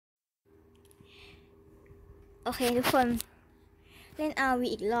โอเคทุกคนเล่น RV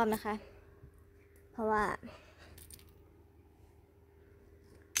อีกรอบนะคะเพราะว่า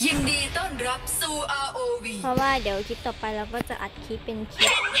ยินดีต้อนรับสู่ RoV เพราะว่าเดี๋ยวคลิปต่อไปเราก็จะอัดคลิปเป็นคลิ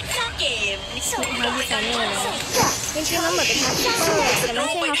ปเกมฮาร์ดดิสเนอร์แล้วจริงๆมันเหมือนเป็นฮาร์ดดิสเนอร์แต่ไม่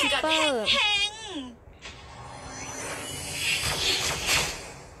ใช่ฮาร์ดดิสเนอร์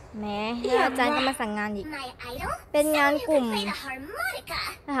แม้แล้วอาจารย์ก็มาสั่งงานอีกเป็นงานกลุ่ม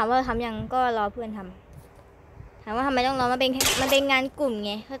ถ้าถามว่าทำยังก็รอเพื่อนทำถามว่าทำไมต้องรอมันเป็นงานกลุ่มไ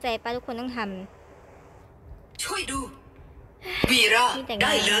งเข้าใจป่ะทุกคนต้องทำช่วยดูวีระไ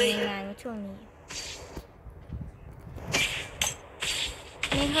ด้เลยงานช่วงนี้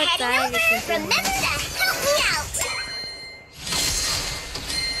ไม่เข้าใจเลยจริง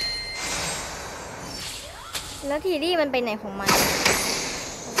ๆแล้วทีดี้มันไปไหนของมัน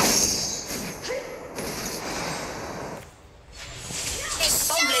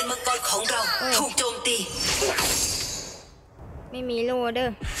ป้อมเลนมังกรของเราถูกโจมตีไม่มีโลเด้อ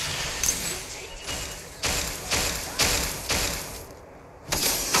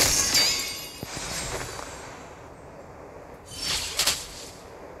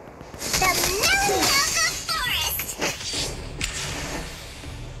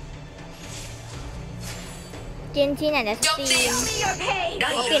เกมที่ไหนจะสตรีม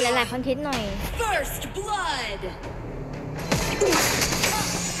เปลี่ยนหลายๆคอนเทนต์หน่อย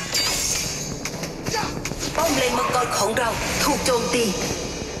ป้อมเลนมังกรของเราถูกโจมตี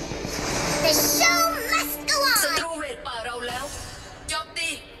ศัตรูเรดป่าเราแล้วโจมตี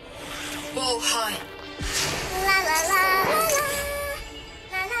โบไฮ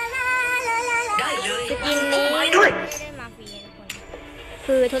ได้เลยสกินนี้ไม่ได้มาฟรีทุกคน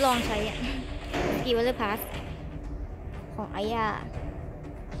คือทดลองใช้อ่ะสกิลวัลเลอร์พาสของอายา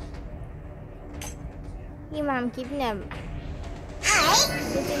ที่มามคลิปเนี่ย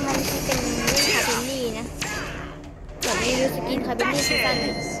จริงๆมันเป็นเล่นคาเบนนี่นะแบบรีวิวสกินคาเบนนี่สั้น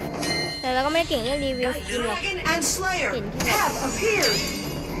ๆแต่เราก็ไม่ได้เก่งเรื่องรีวิวสกินหรอกเห็นที่แบบ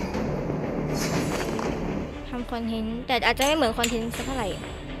ทำคอนเทนต์แต่อาจจะไม่เหมือนคอนเทนต์สักเท่าไหร่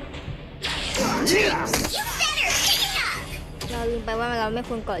เราลืมไปว่าเราไม่ค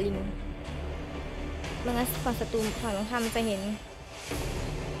วรเกาะลิงเมื่องั้นฝั่งศัตรูฝั่งตรงข้ามจะเห็น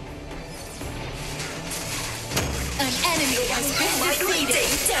An enemy has been defeated.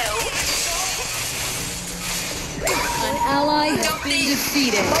 An ally has been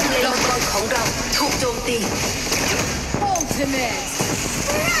defeated. ป้อมเลนมังกรของเราถูกโจมตี Ultimate.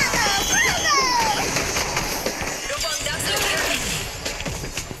 ระวังดักสเลอร์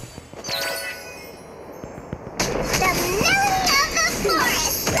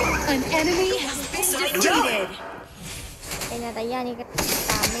An enemy has been defeated. ไอ้นาตาย่านี่ก็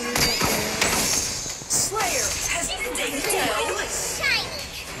ตามไม่ได้เลยSlayer has been taken down.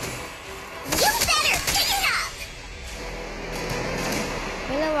 ไ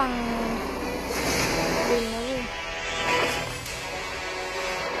ม่ระวังลิงนะ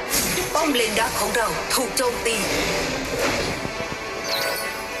ลูกป้อมเลนดักของเราถูกโจมตี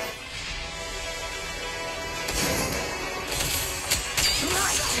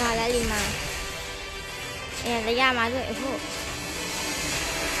มาแล้วลิงมาไอ้นาตาย่ามาด้วยไอ้พวก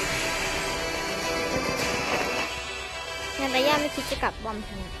นาตาย่าไม่คิดจะกลับบอม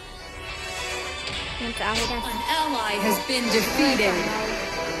ทันมันจะเอาให้ได้ An ally has been defeated.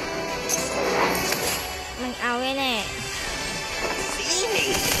 มันเอาแน่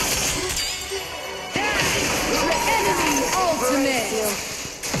Enemy ultimate.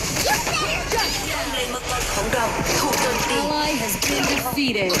 ป้อมเลนมังกรของเราถูกโจมตี Ally has been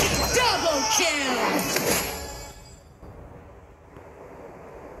defeated. Double kill.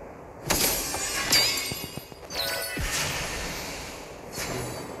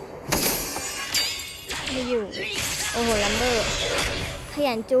 ไม่อยู่โอ้โหลัมเบอร์ข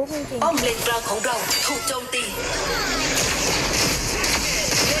ยันจุ๊กจริงป้อมเลนกลางของเราถูกโจมตี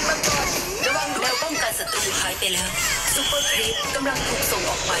เลนมังกรระวังแนวป้องกันศัตรูหายไปแล้วซุปเปอร์ครีปกำลังถูกส่ง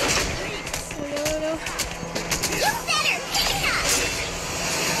ออกไป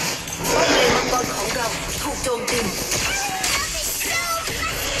ป้อมเลนมังกรของเราถูกโจมตี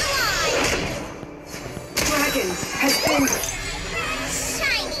Dragon has been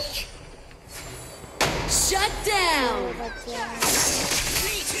Shut down.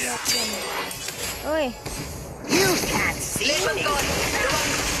 เอ้ย You can't see เลนมังกรระวัง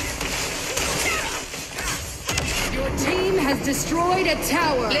Your team has destroyed a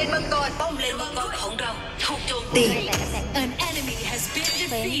tower. เลนมังกรป้อมเลนมังกรของเราถูกโจมตี An enemy has been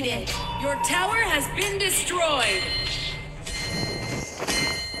defeated. Your tower has been destroyed.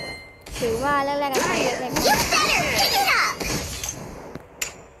 ถือว่าแรกๆกันไปแรกๆ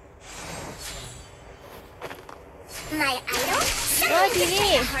My idol ทีนี่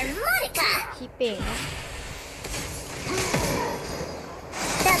harmonica. ชีเป่งนะ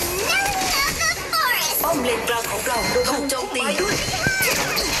The melody of the forest. ป้อมเลนกลางของเราถูกโจมตีด้วย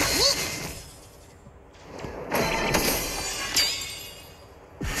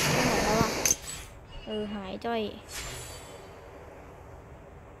หายจ้อย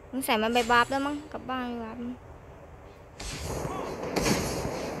มึงใส่มันไปบาร์แล้วมั้งกลับบ้านไปบาร์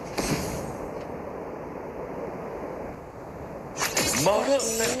มาเถอะ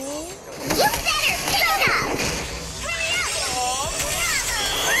You better pick it up.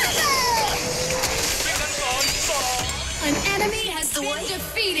 An enemy has been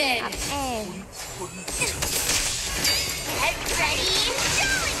defeated. อับแอร์ Get ready.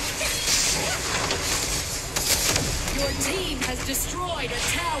 Your team has destroyed a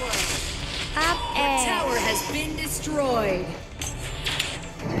tower. อับแอ Your ร์ tower has been destroyed.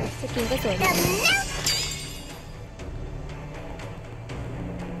 สกินก็สวย The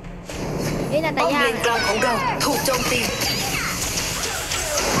เฮ้ยนาตา ป้อม ยา เลนกลางของเราถูกโจมตี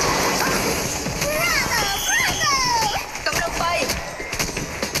กำลังไป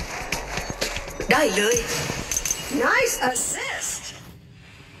ได้เลย Nice assist.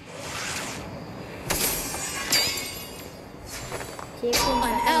 เช็คคุณ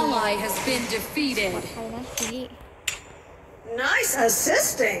An ally has been defeated. ใครนะซีรีส์ Nice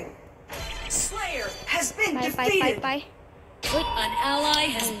assisting. Slayer has been ไป defeated. อุ้ย An ally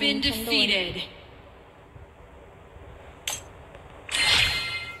has been defeated.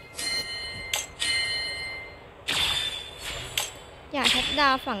 อยากทัดดา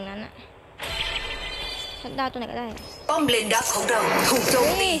วฝั่งนั้นอะทัดดาวตัวไหนก็ได้ ป้อมเลนดักของเราถูกโจม เ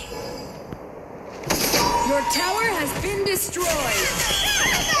ฮ้ ตี ย Your tower has been destroyed.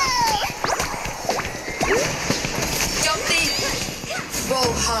 โจมตีโบ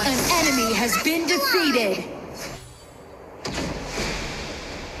ฮาน An enemy has been defeated.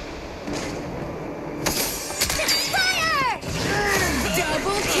 fire.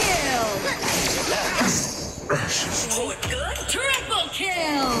 Double kill. โหดเกิน Triple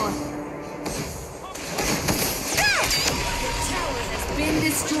kill. Your tower has been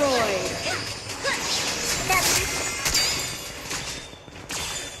destroyed.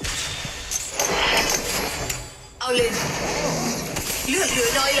 เอาเลนเลือดเหลือ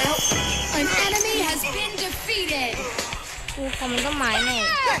น้อยแล้ว An enemy has been defeated. กูคอมมันก็ไม้แน่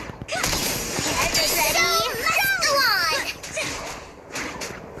Get ready. Let's go on.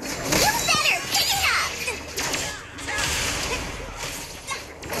 You better pick it up.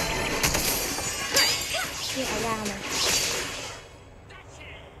 เรียกอายามา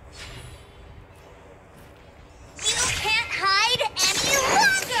You can't hide any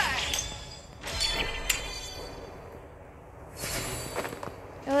longer.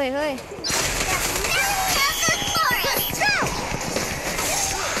 เฮ้ย The melody of the forest.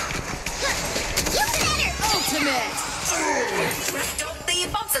 You better Ultimate. โจมตี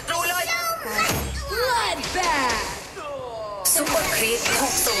ป้อมศัตรูเลย Bloodbath. ซุปเปอร์ครีปถู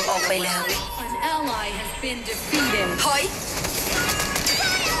กส่งออกไปแล้ว An ally has been defeated. ถอย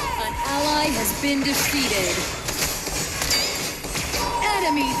An ally has been defeated.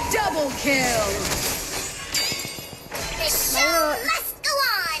 Enemy double kill. The show must go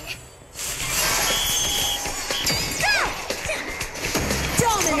on.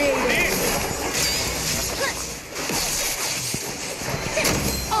 Dominating.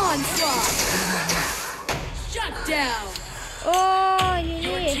 Onslaught. Shut down. โอ้ยที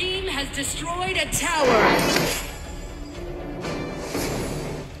Your นี่ team has destroyed a tower.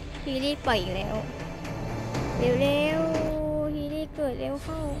 ทีนี่ปล่อยอีกแล้ว เร็วๆทีนี่เกิดเร็วเ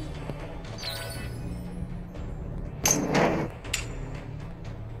ข้า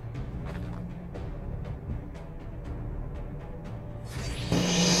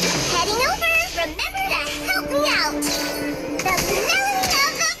Heading over. Remember to help me out. The melody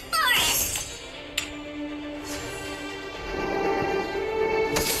of the forest.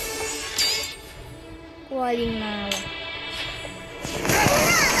 กลัวลิงมาว่ะ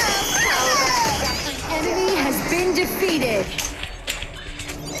An enemy has been defeated.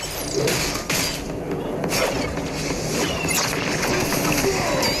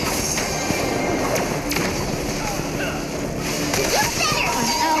 An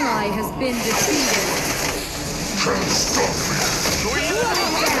ally has been defeated.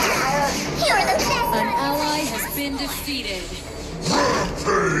 You're the best. An ally has been defeated.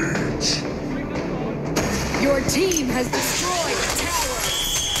 Your team has destroyed a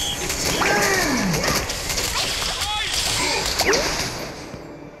tower.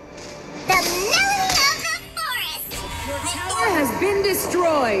 The melody of the forest. Your tower has been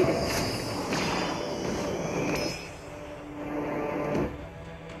destroyed.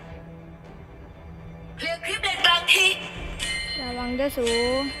 สู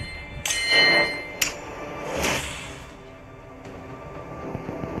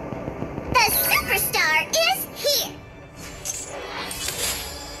The superstar is here.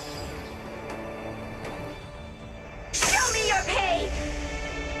 Show me your pain.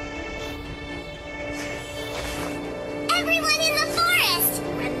 Everyone in the forest,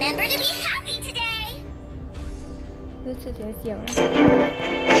 remember to be happy today. รู้สึกเสียวๆนะ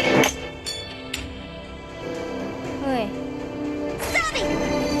เฮ้ย Stubby,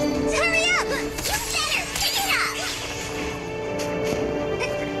 hurry up. You better pick it up.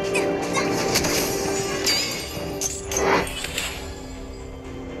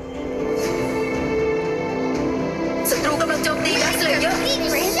 ศัตรูกำลังโจมตีดักเลยเยอะ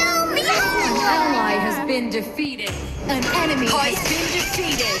Show me An ally has been defeated. An enemy has been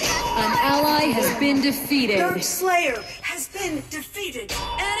defeated. An ally has been defeated. Dark Slayer has been defeated.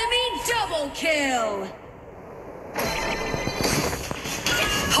 Enemy double kill.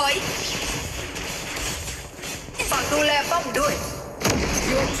 ถอยฝากดูแลป้อมด้วย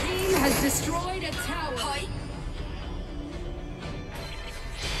Your team has destroyed a ถ tower. อย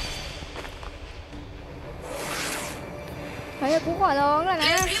เฮ้ยกูขอร้องแล้ว เรี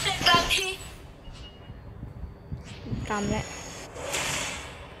นะ ยกรีบเลนกลางที กำแล้ว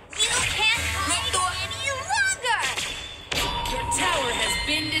You can't hide any longer. Your tower has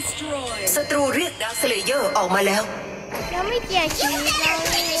been destroyed. ศัตรูเรียกดักเลเยอร์ออกมาแล้ว ยังไม่เกี่ยชีวิตเรา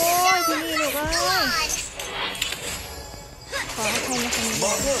โอ้ยทีนี้ลูกเอ้ยขอให้ใครมาคนนี้ ม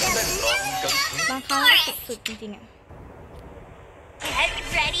าเริ่มเล่นรองกัน บางครั้งก็สุดๆจริงๆอ่ะ Get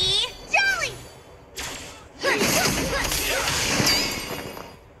ready, jolly.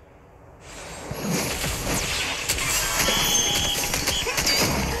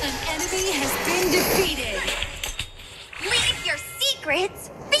 An enemy has been defeated. Leave your secrets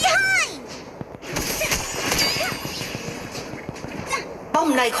behind. ป้อม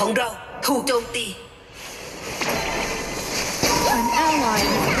ในของเราถูกโจมตี An ally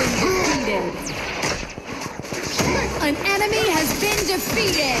has been defeated. An enemy has been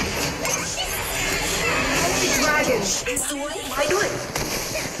defeated. Dragon สวยไปด้วย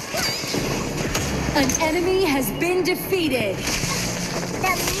An enemy has been defeated.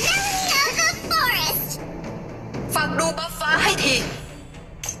 The melody of the forest. ฝากดูบัฟฟ้าให้ที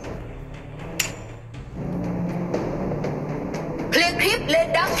เคลียร์คลิปเลน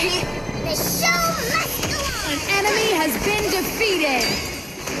ดักที The show must go An on. enemy has been defeated.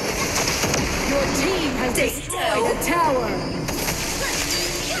 Your team has destroyed a tower.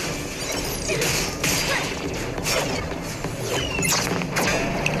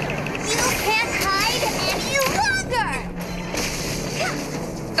 You can't hide any longer.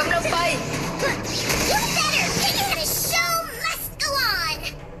 กำลังไป You better pick it. The show must go on.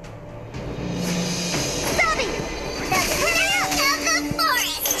 Stubby, the winner of the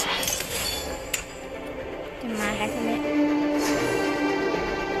forest. จะมากันใช่ไหม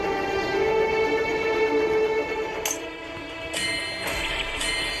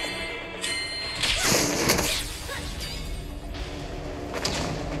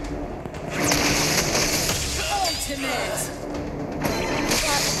Ultimate.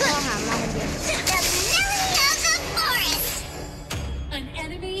 พ่อหามาคนเดียว The melody of the forest. An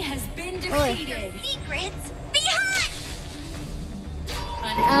enemy has been Oi. defeated. Secrets behind.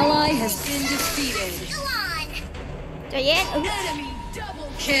 An ally has been defeated. Go on. ใจเย็น Enemy double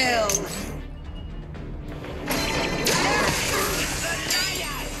kill.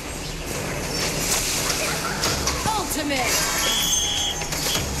 Ultimate.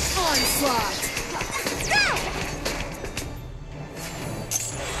 Onslaught.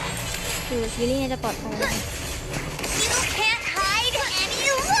 คือซีรีส์จะปลอดภัย You can't hide any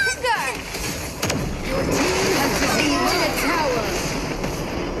longer. Your team has defeated a tower.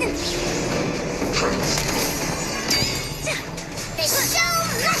 The show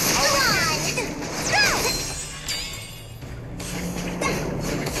must go on. Go.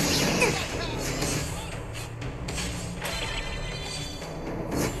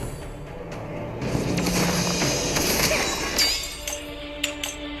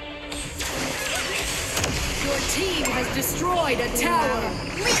 Your team has destroyed a tower.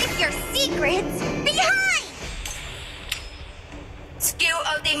 Leave your secrets behind. สกิล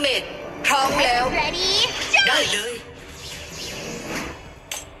อัลติเมทพร้อมแล้ว Ready? ได้ Jump. เลย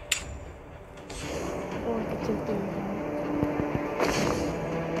โอ้ยจะคิวตี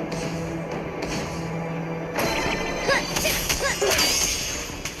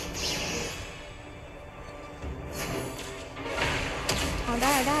เอาไ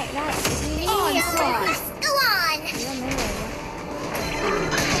ด้ซีรีส์ Onslaught. Go on. เรื่องไม่ไหววะ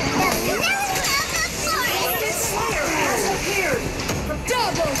The melody of the forest. Slayer has appeared.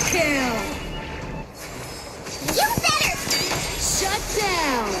 kill. You better. Shut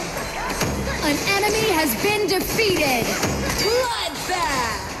down. An enemy has been defeated.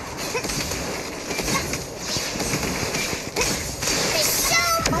 Bloodbath. The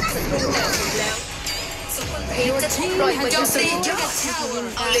show must go on. ซุปเปอร์ครีปจะถูกปล่อยมาโจมตียอด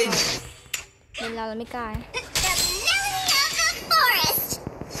เอาเลย เราไม่กล้า The melody of the forest.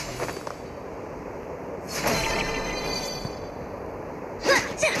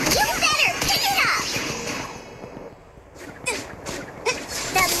 You better pick it up.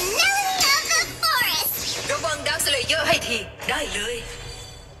 The melody of the forest. ระวังดาวสเลเยอร์ให้ทีได้เลย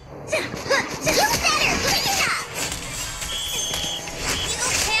You better pick it up. You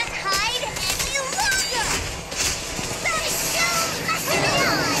can't hide any longer. The show must go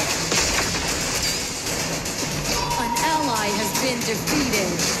on. An ally has been defeated.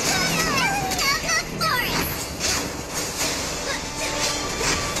 The melody of the forest.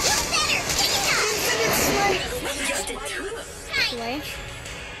 You better pick it up. สวย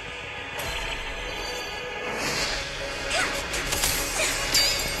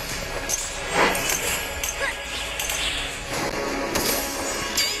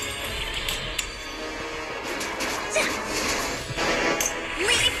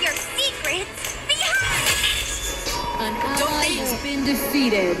Leave your secrets behind. An ally has been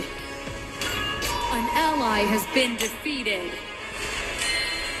defeated. An ally has been defeated.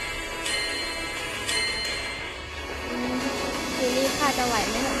 ซีรีส์ข้าจะไหว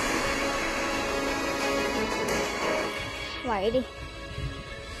ไหมเนี่ยไหวดิ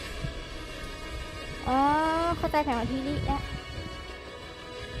อ๋อ เข้าใจแผนของทีรีแล้ว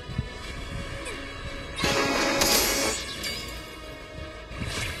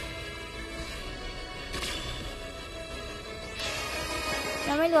เร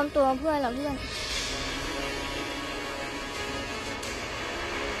าไม่รวมตัวเพื่อนหรอเพื่อน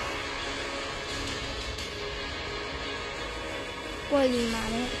กลัวลีมา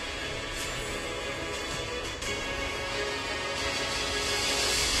ไหม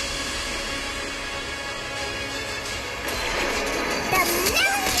The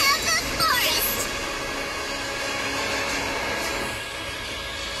melody of the forest.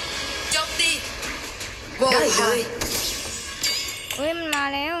 โจมตีได้เลย เฮ้ย มันมา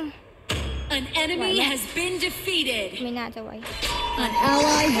แล้ว An enemy has been defeated. ไม่น่าจะไหว An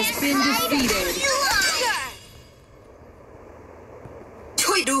ally has been defeated. You longer.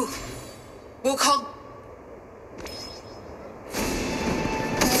 ช่วยดูวูคอง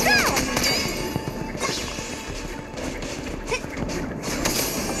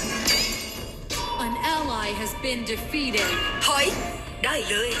An ally has been defeated. ถอยได้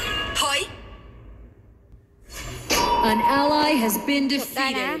เลยถอย An ally has been Dana.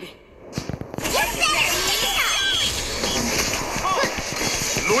 defeated. You better pick it up.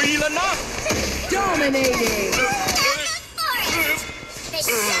 ลุยแล้วนะ Dominating. Forest. The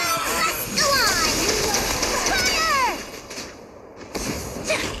show must go on. Fire.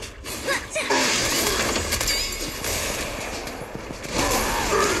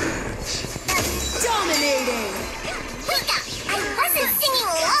 Dominating. Wake up. I wasn't singing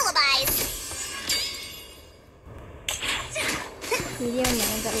lullabies. ซีรีส์มันเหมือน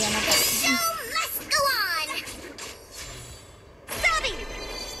มันจะเรียนนะ The show must go on. Stubby.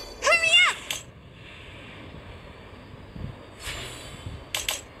 Hurry up.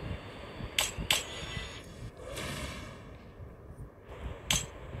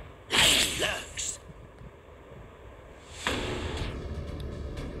 Relax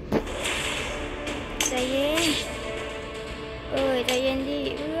ใจเย็น ใจเย็นดิ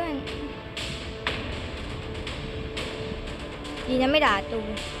เพื่อน ดีนะไม่ด่าตู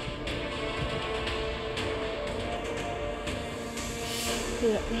เ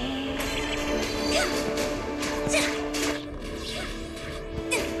กือบแน่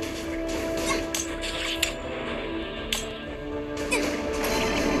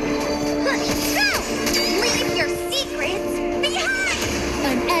Leave your secrets behind.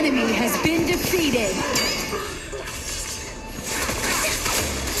 An enemy has been defeated.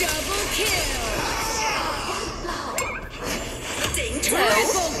 Double kill. เจ๋งแจ๋ว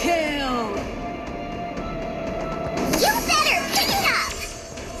Triple kill. You better pick it up.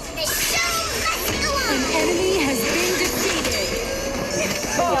 The show must go An on. enemy has been defeated.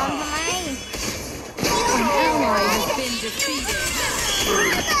 ยอมทำไม An ally has been defeated.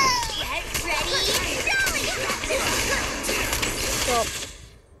 Get ready, rally. จบ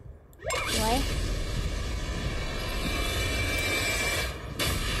สวย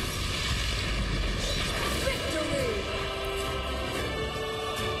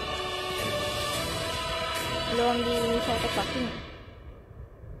รวมดีมีชัยไปกว่าครึ่ง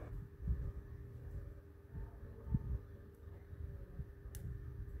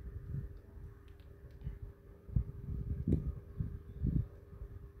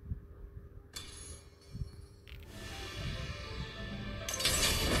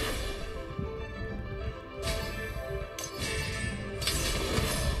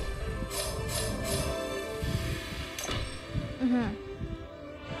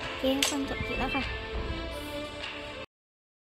โอเคทุกคนจบคลิปแล้วค่ะ